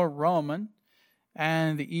develops more Roman,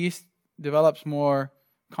 and the East develops more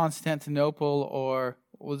Constantinople, or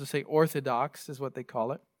we'll just say Orthodox is what they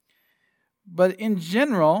call it. But in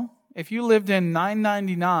general, if you lived in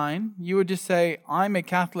 999, you would just say, I'm a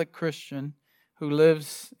Catholic Christian who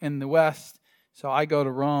lives in the West, so I go to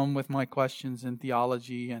Rome with my questions in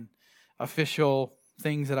theology and official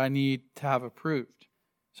things that I need to have approved.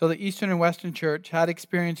 So the Eastern and Western Church had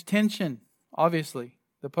experienced tension, obviously.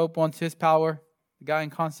 The Pope wants his power. The guy in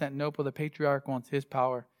Constantinople, the Patriarch, wants his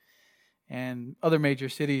power. And other major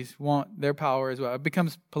cities want their power as well. It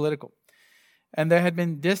becomes political. And there had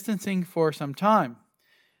been distancing for some time.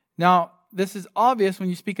 Now, this is obvious when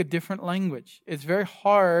you speak a different language. It's very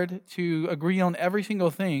hard to agree on every single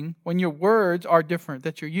thing when your words are different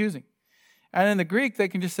that you're using. And in the Greek, they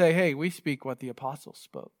can just say, hey, we speak what the apostles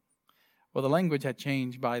spoke. Well, the language had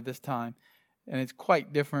changed by this time, and it's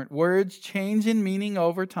quite different. Words change in meaning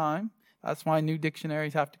over time. That's why new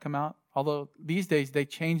dictionaries have to come out. Although these days they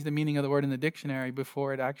change the meaning of the word in the dictionary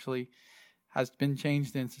before it actually has been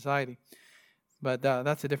changed in society. But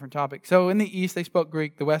that's a different topic. So in the East, they spoke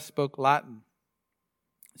Greek. The West spoke Latin.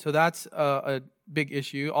 So that's a big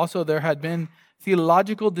issue. Also, there had been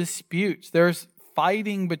theological disputes. There's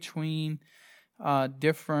fighting between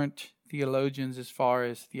different theologians as far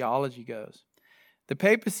as theology goes. The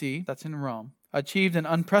papacy, that's in Rome, achieved an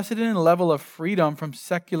unprecedented level of freedom from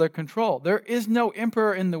secular control. There is no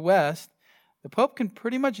emperor in the West. The Pope can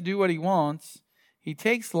pretty much do what he wants. He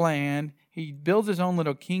takes land. He builds his own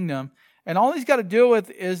little kingdom. And all he's got to deal with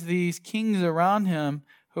is these kings around him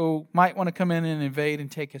who might want to come in and invade and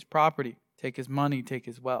take his property, take his money, take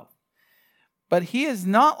his wealth. But he is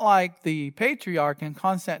not like the Patriarch in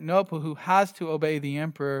Constantinople who has to obey the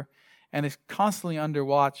emperor and is constantly under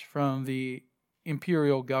watch from the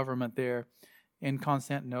imperial government there in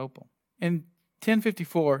Constantinople. In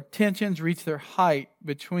 1054, tensions reached their height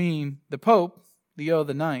between the Pope, Leo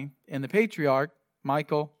IX, and the Patriarch,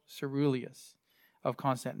 Michael Cerullius of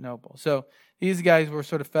Constantinople. So these guys were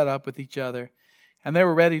sort of fed up with each other, and they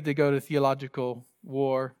were ready to go to theological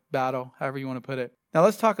war, battle, however you want to put it. Now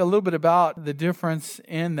let's talk a little bit about the difference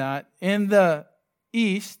in that. In the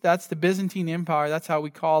East, that's the Byzantine Empire. That's how we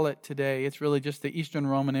call it today. It's really just the Eastern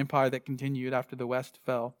Roman Empire that continued after the West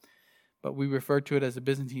fell. But we refer to it as the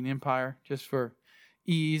Byzantine Empire just for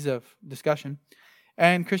ease of discussion.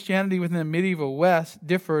 And Christianity within the medieval West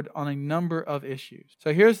differed on a number of issues.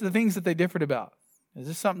 So here's the things that they differed about. Is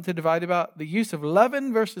this something to divide about? The use of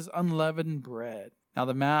leaven versus unleavened bread. Now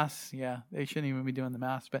the Mass, they shouldn't even be doing the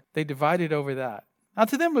Mass, but they divided over that. Now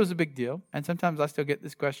to them it was a big deal. And sometimes I still get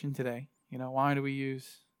this question today. What do we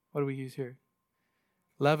use here?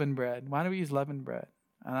 Leavened bread. Why do we use leavened bread?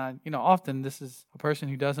 And often this is a person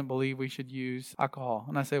who doesn't believe we should use alcohol.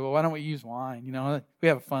 And I say, well, why don't we use wine? We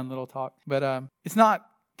have a fun little talk. But it's not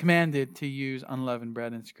commanded to use unleavened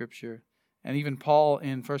bread in Scripture. And even Paul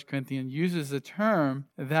in 1 Corinthians uses a term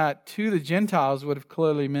that to the Gentiles would have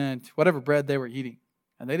clearly meant whatever bread they were eating.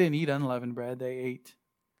 And they didn't eat unleavened bread. They ate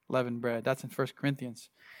leavened bread. That's in 1 Corinthians.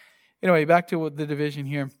 Anyway, back to the division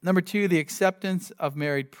here. Number 2, the acceptance of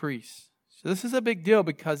married priests. So this is a big deal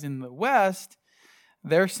because in the West,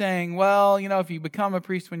 they're saying, well, if you become a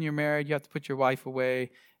priest when you're married, you have to put your wife away.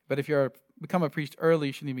 But if you become a priest early,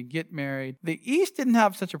 you shouldn't even get married. The East didn't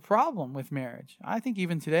have such a problem with marriage. I think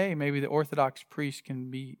even today, maybe the Orthodox priest can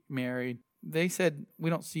be married. They said, we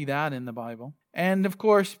don't see that in the Bible. And of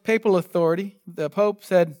course, papal authority. The Pope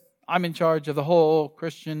said, I'm in charge of the whole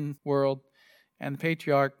Christian world. And the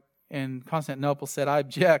Patriarch in Constantinople said, I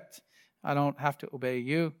object. I don't have to obey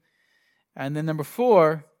you. And then number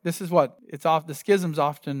 4, this is the schism's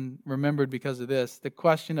often remembered because of this. The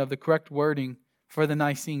question of the correct wording for the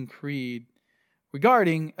Nicene Creed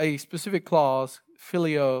regarding a specific clause,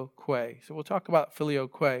 filioque. So we'll talk about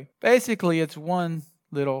filioque. Basically, it's one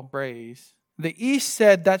little phrase. The East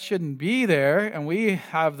said that shouldn't be there, and we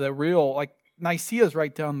have the real, Nicaea's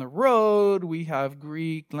right down the road. We have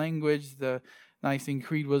Greek language. The Nicene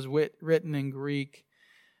Creed was written in Greek.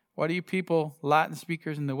 What are you people, Latin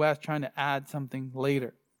speakers in the West, trying to add something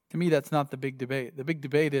later? To me, that's not the big debate. The big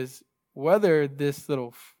debate is whether this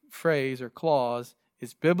little phrase or clause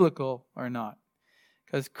is biblical or not.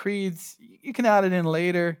 Because creeds, you can add it in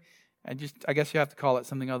later, and I guess you have to call it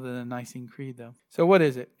something other than Nicene Creed, though. So what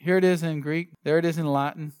is it? Here it is in Greek. There it is in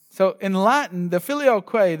Latin. So in Latin, the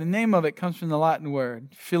filioque, the name of it comes from the Latin word,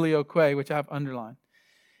 filioque, which I have underlined.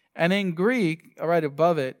 And in Greek, right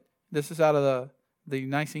above it, this is out of the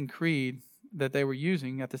Nicene Creed that they were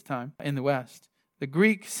using at this time in the West. The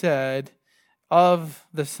Greek said, of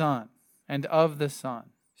the Son, and of the Son.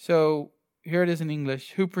 So here it is in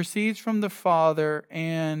English, who proceeds from the Father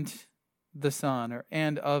and the Son, or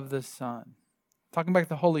and of the Son. Talking about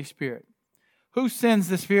the Holy Spirit. Who sends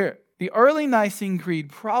the Spirit? The early Nicene Creed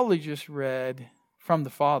probably just read from the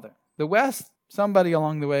Father. The West, somebody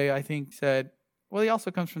along the way, I think, said, well, he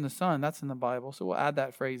also comes from the Son. That's in the Bible, so we'll add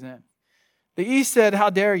that phrase in. The East said, how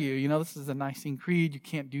dare you? This is a Nicene Creed. You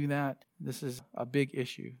can't do that. This is a big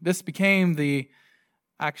issue. This became the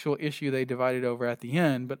actual issue they divided over at the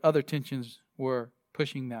end, but other tensions were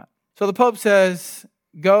pushing that. So the Pope says,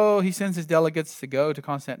 he sends his delegates to go to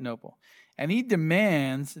Constantinople. And he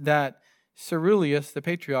demands that Cyrillus, the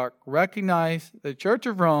Patriarch, recognize the Church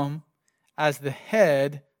of Rome as the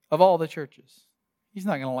head of all the churches. He's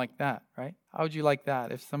not going to like that, right? How would you like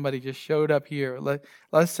that if somebody just showed up here?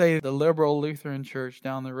 Let's say the liberal Lutheran church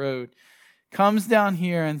down the road comes down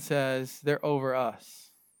here and says, they're over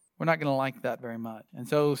us. We're not going to like that very much. And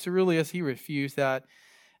so Cyrillus, he refused that.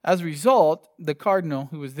 As a result, the cardinal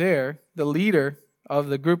who was there, the leader of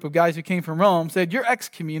the group of guys who came from Rome, said, you're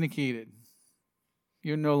excommunicated.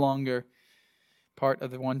 You're no longer part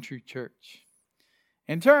of the one true church.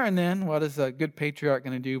 In turn, then, what is a good patriarch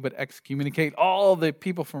going to do but excommunicate all the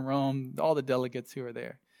people from Rome, all the delegates who are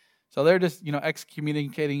there? So they're just,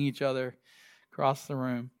 excommunicating each other across the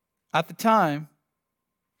room. At the time,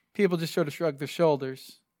 people just sort of shrugged their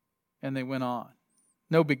shoulders and they went on.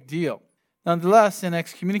 No big deal. Nonetheless, in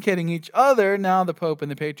excommunicating each other, now the Pope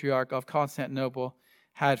and the Patriarch of Constantinople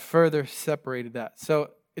had further separated that. So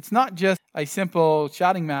it's not just a simple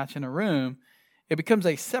shouting match in a room. It becomes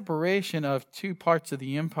a separation of two parts of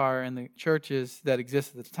the empire and the churches that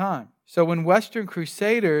existed at the time. So when Western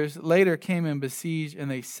Crusaders later came and besieged and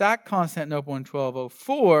they sacked Constantinople in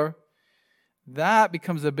 1204, that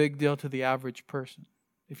becomes a big deal to the average person.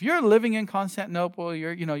 If you're living in Constantinople,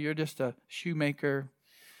 you're just a shoemaker,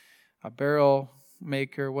 a barrel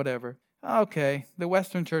maker, whatever. Okay, the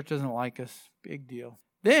Western church doesn't like us. Big deal.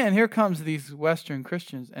 Then here comes these Western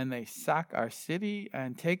Christians and they sack our city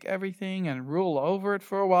and take everything and rule over it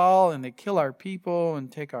for a while and they kill our people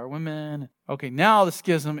and take our women. Okay, now the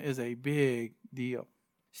schism is a big deal.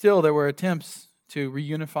 Still, there were attempts to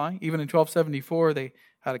reunify. Even in 1274, they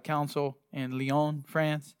had a council in Lyon,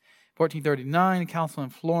 France. 1439, a council in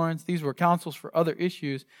Florence. These were councils for other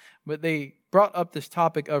issues, but they brought up this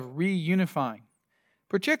topic of reunifying,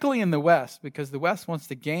 particularly in the West, because the West wants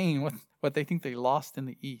to gain what they think they lost in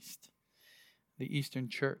the East, the Eastern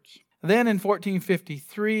Church. Then in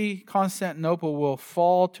 1453, Constantinople will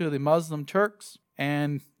fall to the Muslim Turks,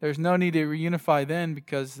 and there's no need to reunify then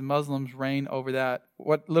because the Muslims reign over that.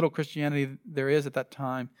 What little Christianity there is at that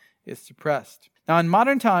time is suppressed. Now in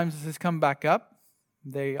modern times, this has come back up.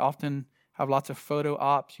 They often have lots of photo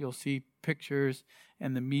ops. You'll see pictures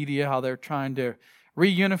in the media how they're trying to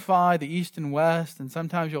reunify the East and West, and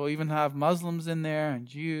sometimes you'll even have Muslims in there and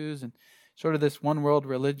Jews and sort of this one world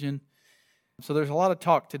religion. So there's a lot of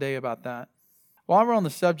talk today about that. While we're on the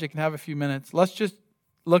subject and have a few minutes, let's just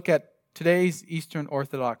look at today's Eastern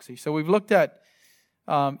Orthodoxy. So we've looked at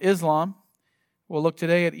Islam, We'll look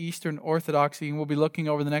today at Eastern Orthodoxy, and we'll be looking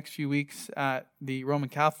over the next few weeks at the Roman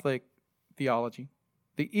Catholic theology.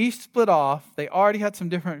 The East split off. They already had some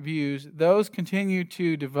different views. Those continue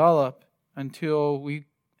to develop until we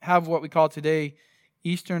have what we call today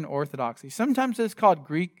Eastern Orthodoxy. Sometimes it's called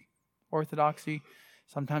Greek Orthodoxy,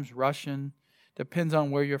 sometimes Russian. Depends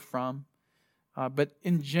on where you're from. But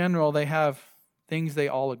in general, they have things they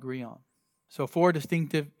all agree on. So 4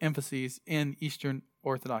 distinctive emphases in Eastern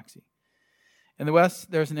Orthodoxy. In the West,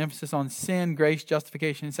 there's an emphasis on sin, grace,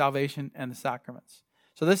 justification, salvation, and the sacraments.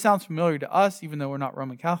 So this sounds familiar to us, even though we're not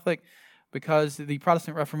Roman Catholic, because the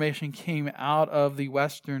Protestant Reformation came out of the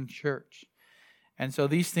Western Church. And so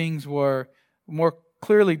these things were more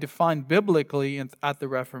clearly defined biblically at the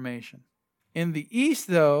Reformation. In the East,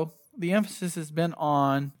 though, the emphasis has been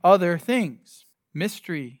on other things.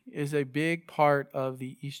 Mystery is a big part of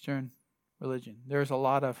the Eastern religion. There's a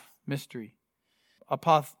lot of mystery.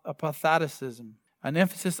 Apotheticism, an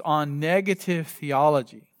emphasis on negative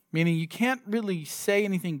theology, meaning you can't really say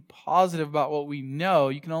anything positive about what we know.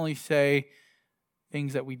 You can only say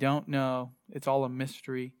things that we don't know. It's all a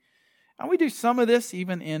mystery. And we do some of this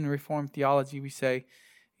even in Reformed theology. We say,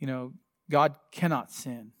 God cannot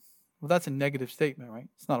sin. Well, that's a negative statement, right?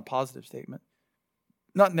 It's not a positive statement.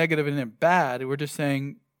 Not negative and bad. We're just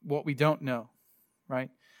saying what we don't know,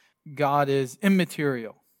 right? God is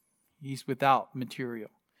immaterial. He's without material.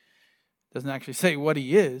 Doesn't actually say what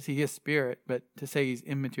he is. He is spirit, but to say he's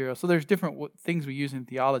immaterial. So there's different things we use in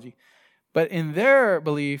theology. But in their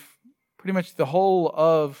belief, pretty much the whole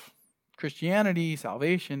of Christianity,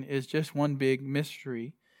 salvation, is just one big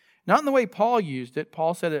mystery. Not in the way Paul used it.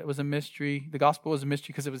 Paul said it was a mystery. The gospel was a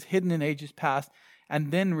mystery because it was hidden in ages past and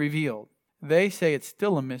then revealed. They say it's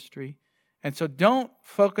still a mystery. And so don't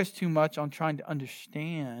focus too much on trying to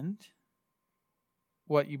understand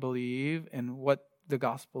what you believe and what the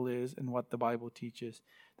gospel is and what the Bible teaches.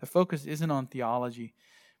 The focus isn't on theology,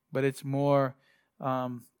 but it's more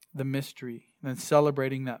the mystery and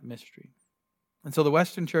celebrating that mystery. And so the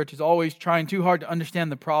Western Church is always trying too hard to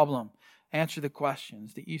understand the problem, answer the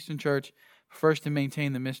questions. The Eastern Church prefers to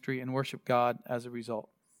maintain the mystery and worship God as a result.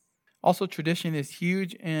 Also, tradition is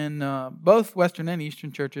huge in both Western and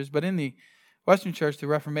Eastern churches, but in the Western Church, the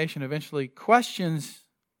Reformation eventually questions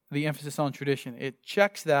the emphasis on tradition. It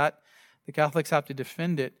checks that. The Catholics have to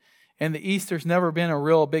defend it. In the East, there's never been a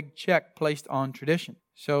real big check placed on tradition.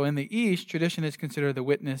 So in the East, tradition is considered the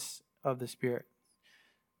witness of the Spirit.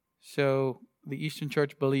 So the Eastern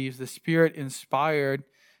Church believes the Spirit inspired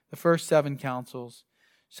the first 7 councils,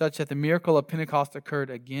 such that the miracle of Pentecost occurred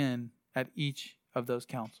again at each of those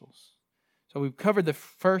councils. So we've covered the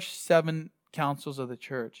first 7 councils of the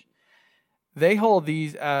church. They hold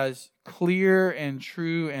these as clear and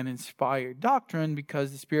true and inspired doctrine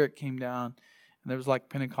because the Spirit came down and there was like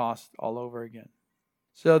Pentecost all over again.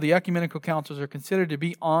 So the ecumenical councils are considered to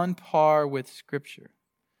be on par with Scripture.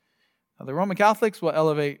 Now, the Roman Catholics will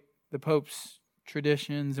elevate the Pope's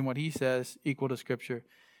traditions and what he says equal to Scripture.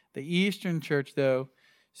 The Eastern Church, though,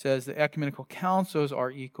 says the ecumenical councils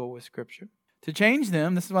are equal with Scripture. To change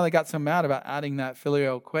them, this is why they got so mad about adding that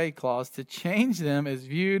filioque clause, to change them is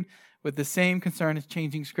viewed with the same concern as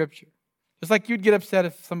changing Scripture. Just like you'd get upset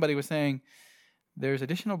if somebody was saying, there's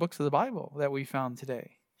additional books of the Bible that we found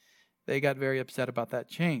today. They got very upset about that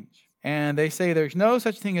change. And they say there's no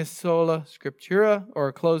such thing as sola scriptura or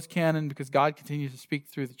a closed canon because God continues to speak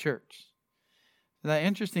through the church. Isn't that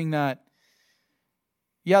interesting that,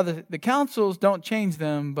 the councils don't change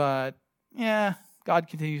them, but God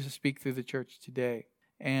continues to speak through the church today.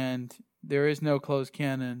 And there is no closed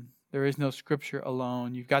canon. There is no Scripture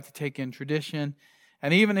alone. You've got to take in tradition.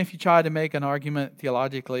 And even if you try to make an argument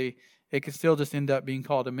theologically, it could still just end up being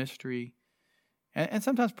called a mystery. And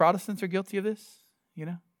sometimes Protestants are guilty of this.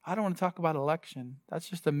 I don't want to talk about election. That's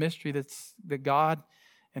just a mystery that God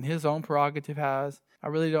and His own prerogative has. I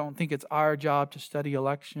really don't think it's our job to study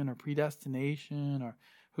election or predestination or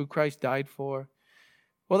who Christ died for.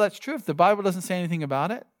 Well, that's true. If the Bible doesn't say anything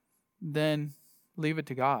about it, then leave it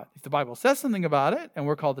to God. If the Bible says something about it, and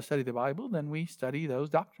we're called to study the Bible, then we study those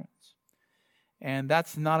doctrines. And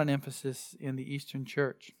that's not an emphasis in the Eastern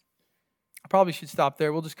Church. I probably should stop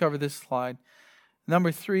there. We'll just cover this slide.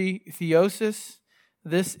 Number 3, theosis.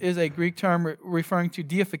 This is a Greek term referring to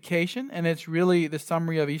deification, and it's really the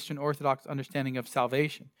summary of Eastern Orthodox understanding of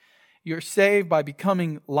salvation. You're saved by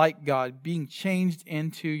becoming like God, being changed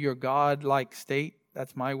into your God-like state.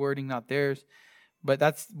 That's my wording, not theirs. But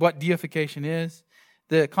that's what deification is.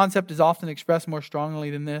 The concept is often expressed more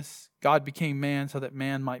strongly than this. God became man so that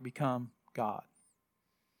man might become God.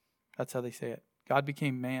 That's how they say it. God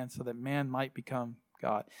became man so that man might become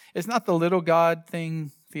God. It's not the little God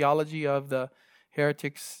thing theology of the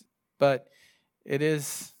heretics, but it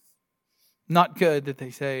is not good that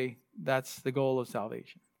they say that's the goal of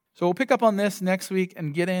salvation. So we'll pick up on this next week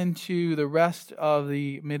and get into the rest of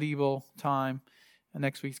the medieval time in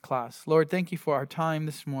next week's class. Lord, thank you for our time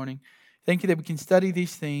this morning. Thank you that we can study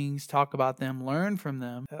these things, talk about them, learn from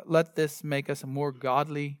them. Let this make us a more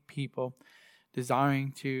godly people,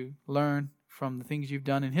 desiring to learn from the things you've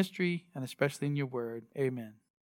done in history and especially in your word. Amen.